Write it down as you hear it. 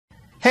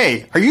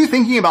Hey, are you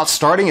thinking about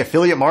starting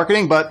affiliate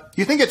marketing, but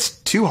you think it's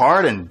too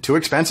hard and too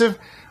expensive?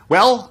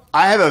 Well,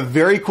 I have a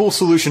very cool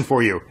solution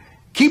for you.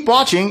 Keep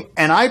watching,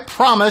 and I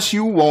promise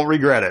you won't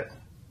regret it.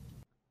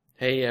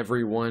 Hey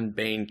everyone,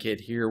 Bane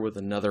Kid here with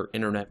another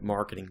internet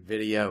marketing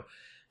video.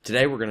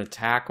 Today we're going to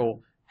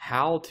tackle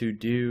how to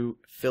do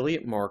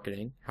affiliate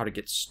marketing, how to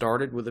get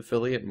started with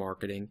affiliate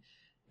marketing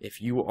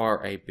if you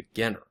are a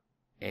beginner.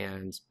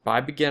 And by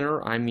beginner,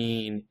 I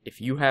mean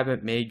if you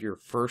haven't made your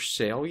first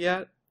sale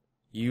yet,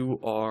 you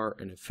are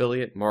an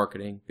affiliate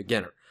marketing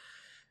beginner.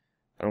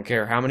 I don't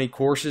care how many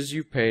courses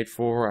you've paid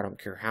for, I don't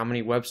care how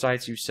many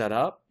websites you set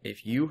up,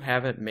 if you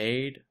haven't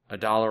made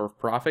 $1 of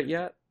profit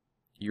yet,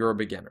 you're a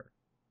beginner.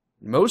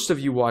 Most of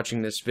you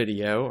watching this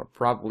video are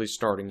probably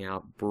starting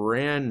out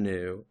brand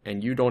new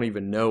and you don't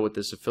even know what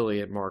this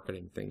affiliate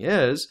marketing thing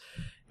is.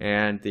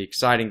 And the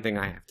exciting thing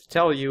I have to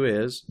tell you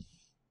is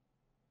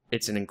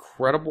it's an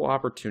incredible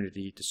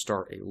opportunity to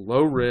start a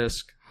low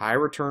risk, high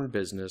return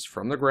business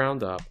from the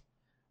ground up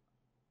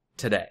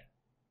today.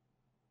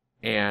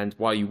 And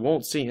while you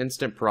won't see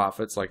instant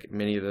profits like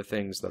many of the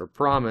things that are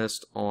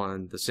promised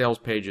on the sales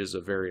pages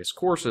of various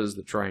courses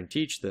that try and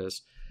teach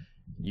this,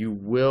 you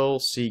will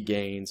see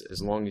gains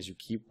as long as you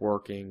keep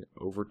working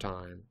over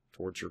time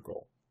towards your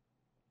goal.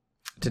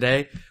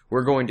 Today,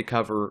 we're going to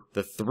cover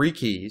the 3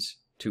 keys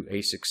to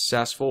a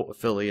successful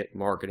affiliate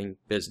marketing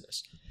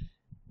business.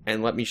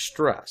 And let me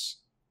stress,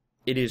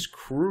 it is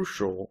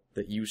crucial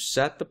that you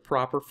set the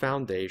proper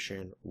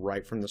foundation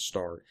right from the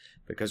start,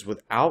 because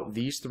without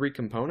these 3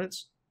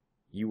 components,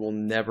 you will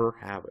never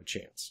have a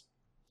chance.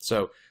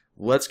 So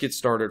let's get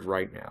started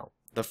right now.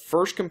 The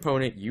first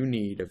component you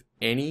need of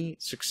any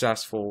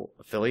successful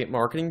affiliate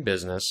marketing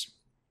business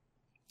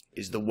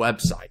is the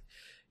website.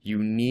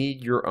 You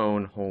need your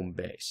own home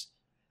base.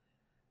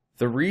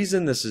 The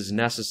reason this is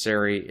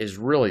necessary is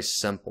really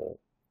simple,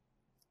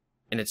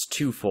 and it's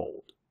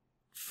twofold.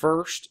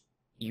 First,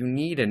 you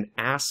need an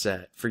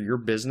asset for your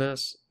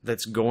business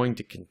that's going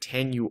to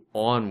continue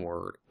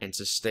onward and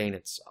sustain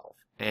itself.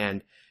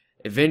 And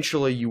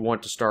eventually you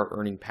want to start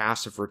earning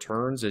passive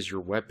returns as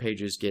your web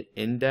pages get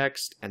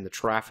indexed and the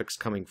traffic's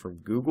coming from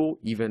Google,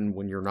 even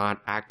when you're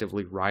not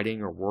actively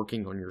writing or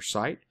working on your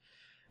site.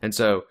 And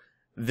so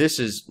this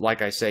is,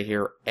 like I say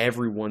here,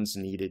 everyone's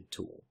needed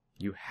tool.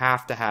 You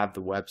have to have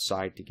the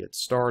website to get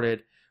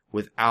started.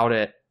 Without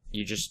it,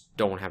 you just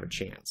don't have a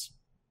chance.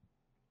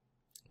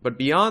 But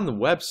beyond the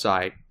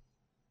website,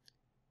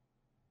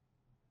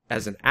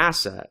 as an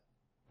asset,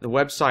 the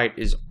website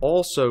is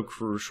also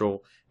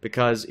crucial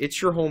because it's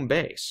your home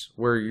base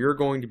where you're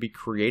going to be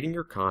creating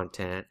your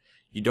content.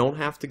 You don't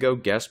have to go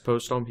guest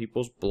post on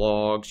people's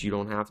blogs. You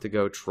don't have to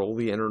go troll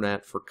the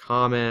internet for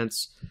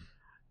comments.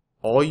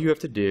 All you have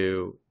to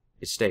do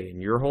is stay in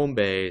your home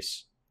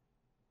base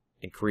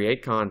and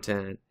create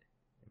content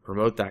and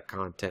promote that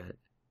content.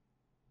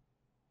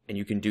 And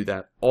you can do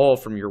that all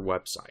from your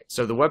website.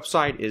 So the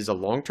website is a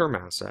long-term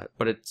asset,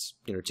 but it's,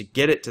 to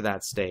get it to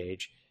that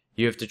stage,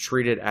 you have to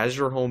treat it as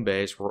your home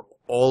base where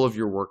all of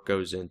your work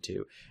goes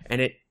into. And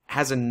it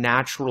has a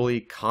naturally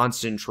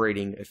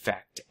concentrating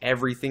effect.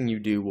 Everything you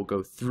do will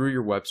go through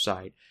your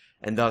website,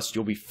 and thus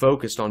you'll be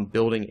focused on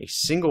building a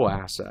single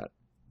asset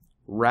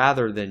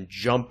rather than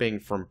jumping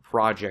from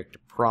project to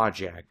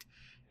project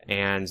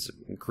and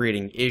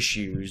creating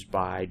issues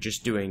by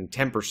just doing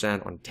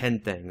 10% on 10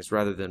 things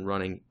rather than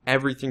running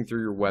everything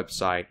through your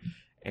website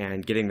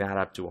and getting that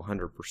up to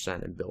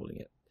 100% and building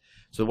it.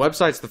 So the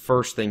website's the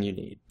first thing you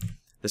need.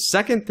 The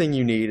second thing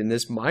you need, and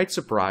this might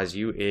surprise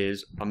you,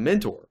 is a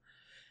mentor.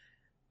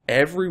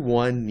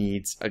 Everyone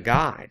needs a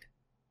guide.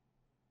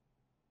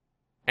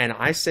 And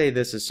I say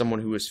this as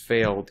someone who has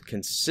failed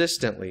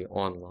consistently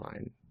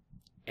online.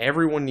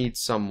 Everyone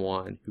needs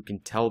someone who can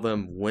tell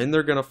them when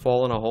they're going to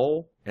fall in a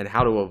hole and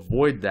how to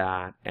avoid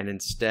that and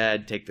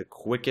instead take the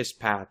quickest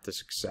path to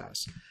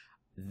success.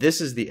 This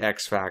is the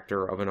X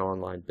factor of an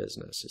online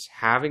business, is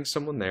having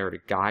someone there to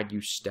guide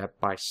you step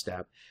by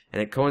step.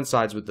 And it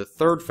coincides with the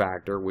third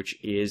factor,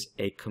 which is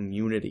a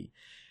community.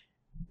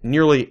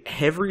 Nearly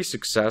every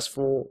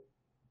successful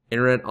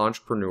internet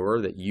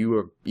entrepreneur that you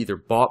have either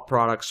bought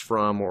products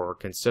from or are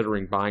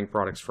considering buying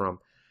products from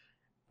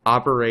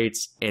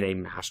operates in a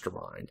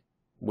mastermind,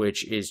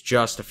 which is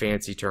just a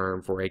fancy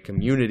term for a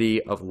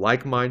community of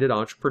like-minded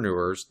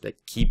entrepreneurs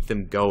that keep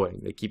them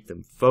going. They keep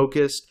them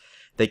focused,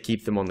 they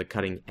keep them on the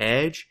cutting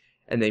edge,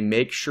 and they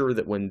make sure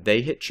that when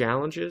they hit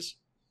challenges,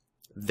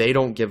 they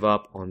don't give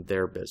up on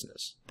their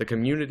business. The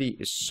community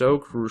is so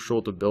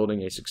crucial to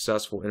building a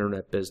successful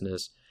internet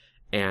business,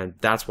 and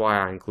that's why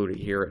I include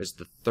it here as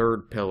the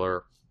third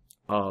pillar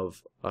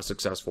of a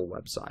successful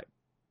website.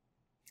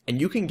 And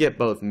you can get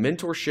both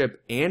mentorship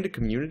and a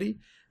community,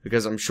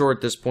 because I'm sure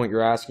at this point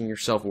you're asking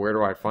yourself, where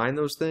do I find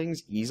those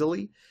things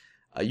easily?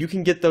 You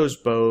can get those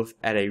both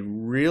at a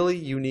really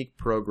unique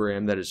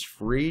program that is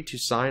free to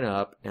sign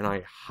up, and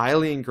I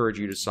highly encourage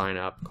you to sign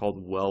up,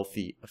 called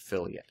Wealthy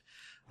Affiliate.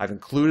 I've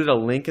included a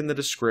link in the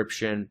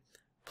description.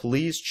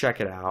 Please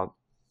check it out.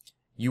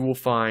 You will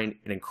find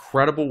an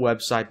incredible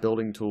website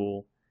building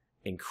tool,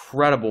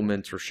 incredible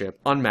mentorship,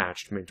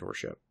 unmatched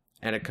mentorship,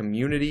 and a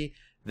community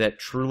that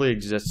truly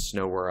exists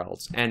nowhere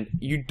else. And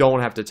you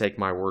don't have to take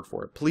my word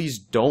for it. Please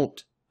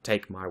don't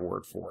take my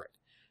word for it.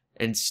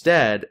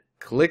 Instead,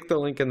 click the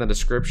link in the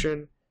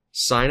description,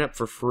 sign up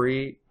for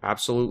free,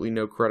 absolutely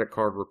no credit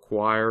card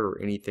required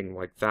or anything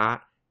like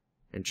that,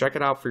 and check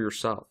it out for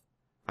yourself.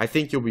 I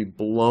think you'll be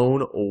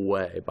blown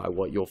away by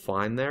what you'll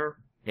find there,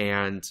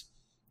 and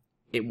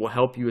it will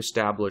help you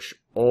establish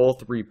all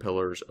 3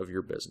 pillars of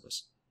your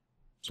business.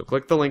 So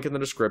click the link in the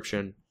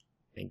description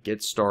and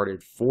get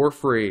started for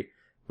free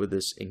with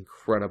this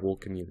incredible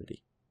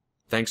community.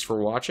 Thanks for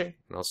watching,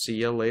 and I'll see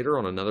you later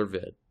on another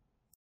vid.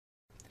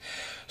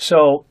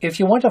 So, if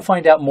you want to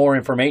find out more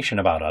information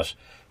about us,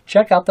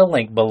 check out the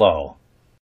link below.